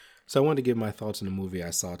So I wanted to give my thoughts on the movie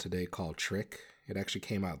I saw today called Trick. It actually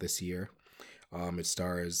came out this year. It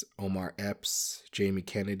stars Omar Epps, Jamie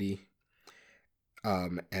Kennedy,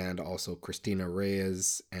 and also Christina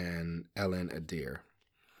Reyes and Ellen Adair.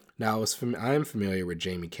 Now, I am familiar with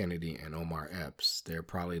Jamie Kennedy and Omar Epps. They're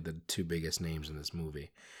probably the two biggest names in this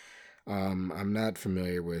movie. I'm not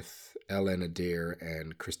familiar with Ellen Adair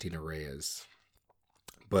and Christina Reyes,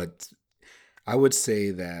 but I would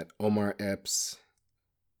say that Omar Epps,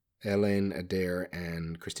 Ellen Adair,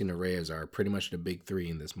 and Christina Reyes are pretty much the big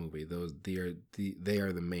three in this movie. They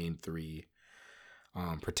are the main three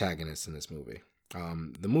protagonists in this movie.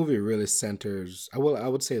 The movie really centers. I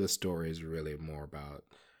would say the story is really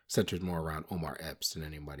centers more around Omar Epps than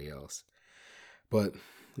anybody else. But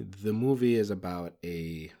the movie is about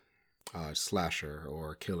a slasher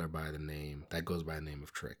or killer that goes by the name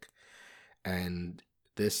of Trick, and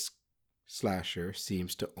this slasher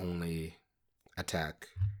seems to only attack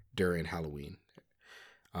during Halloween.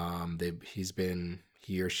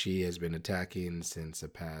 He or she has been attacking since the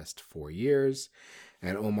past 4 years,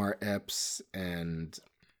 and Omar Epps and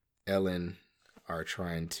Ellen are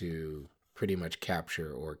trying to pretty much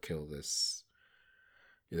capture or kill this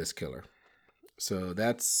killer. So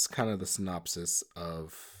that's kind of the synopsis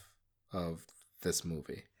of this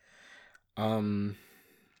movie. Um,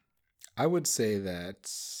 I would say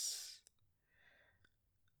that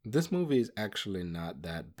this movie is actually not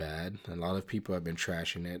that bad. A lot of people have been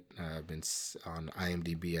trashing it. I've been on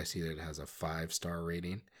IMDb. I see that it has a 5-star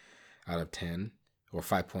rating out of 10, or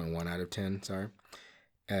 5.1 out of 10. Sorry,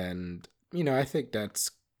 and I think that's.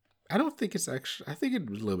 I don't think it's actually. I think it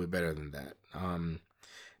was a little bit better than that.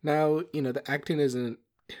 Now the acting isn't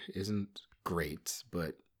great,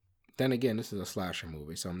 but then again, this is a slasher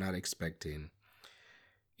movie, so I'm not expecting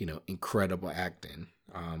incredible acting.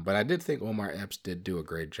 But I did think Omar Epps did do a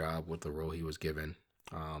great job with the role he was given.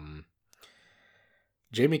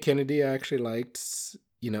 Jamie Kennedy, I actually liked.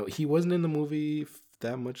 He wasn't in the movie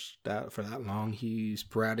that much for that long. He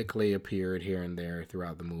sporadically appeared here and there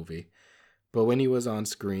throughout the movie, but when he was on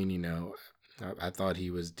screen, I thought he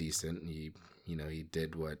was decent. He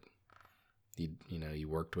did what he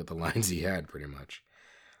worked with the lines he had pretty much.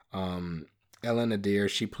 Ellen Adair,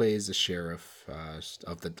 she plays the sheriff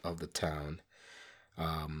of the town,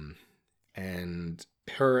 and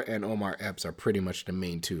her and Omar Epps are pretty much the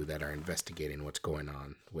main two that are investigating what's going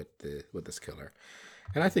on with this killer.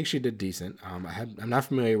 And I think she did decent. I'm not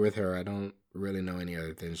familiar with her. I don't really know any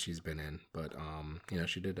other things she's been in, but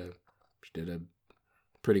she did a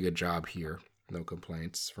pretty good job here. No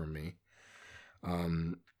complaints from me.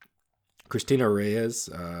 Christina Reyes,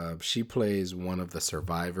 she plays one of the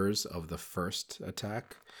survivors of the first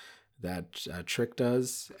attack that Trick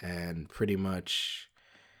does, and pretty much,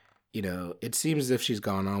 it seems as if she's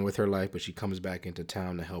gone on with her life, but she comes back into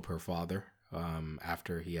town to help her father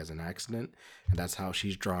after he has an accident, and that's how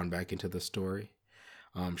she's drawn back into the story.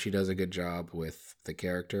 She does a good job with the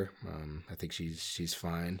character. I think she's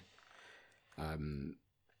fine.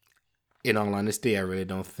 In all honesty, I really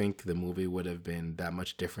don't think the movie would have been that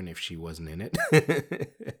much different if she wasn't in it.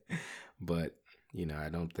 But I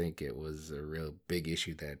don't think it was a real big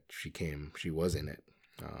issue that she was in it.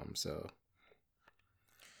 So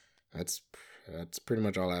that's pretty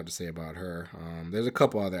much all I have to say about her. There's a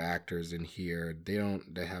couple other actors in here. They're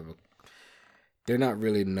not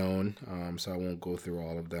really known, so I won't go through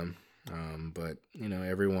all of them. But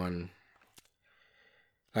everyone.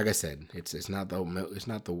 Like I said, it's not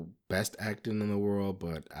the best acting in the world,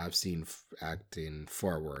 but I've seen acting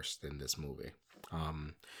far worse than this movie.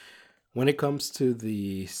 When it comes to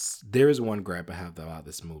there is one gripe I have about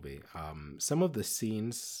this movie. Some of the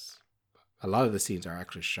scenes, a lot of the scenes are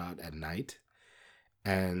actually shot at night,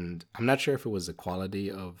 and I'm not sure if it was the quality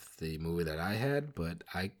of the movie that I had, but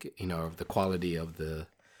of the quality of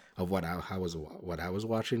what I was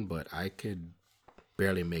watching, but I could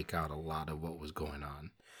barely make out a lot of what was going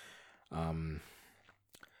on.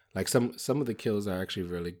 Like some of the kills are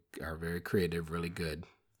actually are very creative, really good.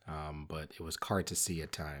 But it was hard to see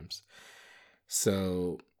at times.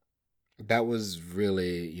 So that was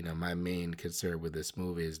really, my main concern with this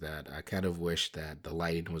movie is that I kind of wish that the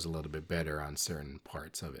lighting was a little bit better on certain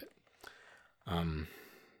parts of it.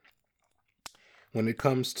 When it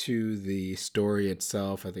comes to the story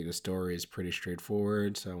itself, I think the story is pretty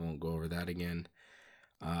straightforward, so I won't go over that again.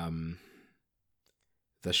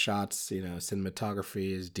 The shots,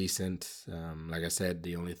 cinematography is decent. Like I said,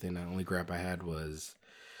 the only grab I had was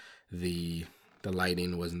the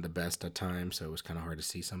lighting wasn't the best at times, so it was kind of hard to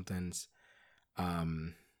see some things. I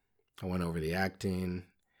went over the acting.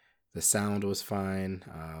 The sound was fine.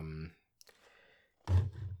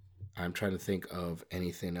 I'm trying to think of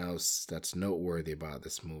anything else that's noteworthy about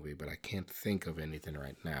this movie, but I can't think of anything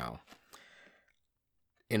right now.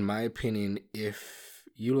 In my opinion, if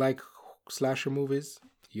you like slasher movies,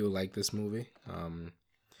 you'll like this movie.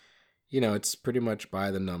 It's pretty much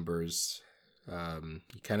by the numbers.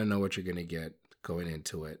 You kind of know what you're gonna get going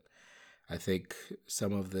into it. I think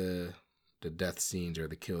some of the death scenes or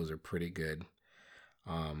the kills are pretty good.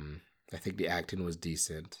 Um, I think the acting was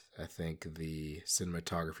decent. I think the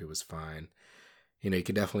cinematography was fine. You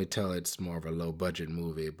could definitely tell it's more of a low budget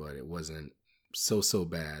movie, but it wasn't so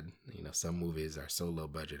bad. Some movies are so low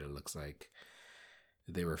budget it looks like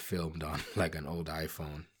they were filmed on like an old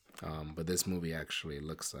iPhone. But this movie actually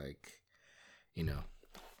looks like, you know,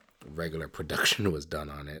 regular production was done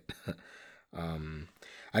on it.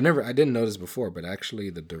 I didn't notice before, but actually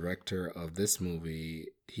the director of this movie,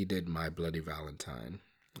 he did My Bloody Valentine,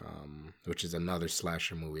 which is another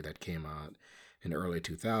slasher movie that came out in the early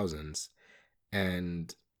 2000s.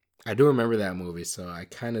 And I do remember that movie, so I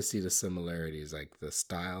kind of see the similarities. Like the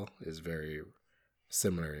style is very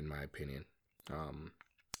similar in my opinion. Um,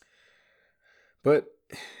 but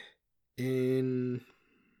in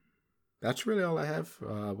that's really all I have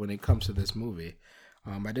when it comes to this movie.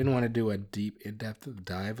 I didn't want to do a deep, in-depth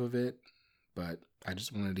dive of it, but I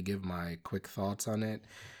just wanted to give my quick thoughts on it.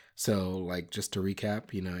 So, like, just to recap,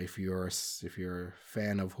 if you're a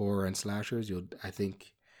fan of horror and slashers, I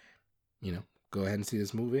think, go ahead and see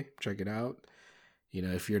this movie, check it out.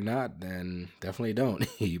 If you're not, then definitely don't.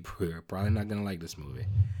 You're probably not gonna like this movie.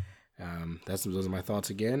 Those are my thoughts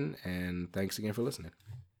again, and thanks again for listening.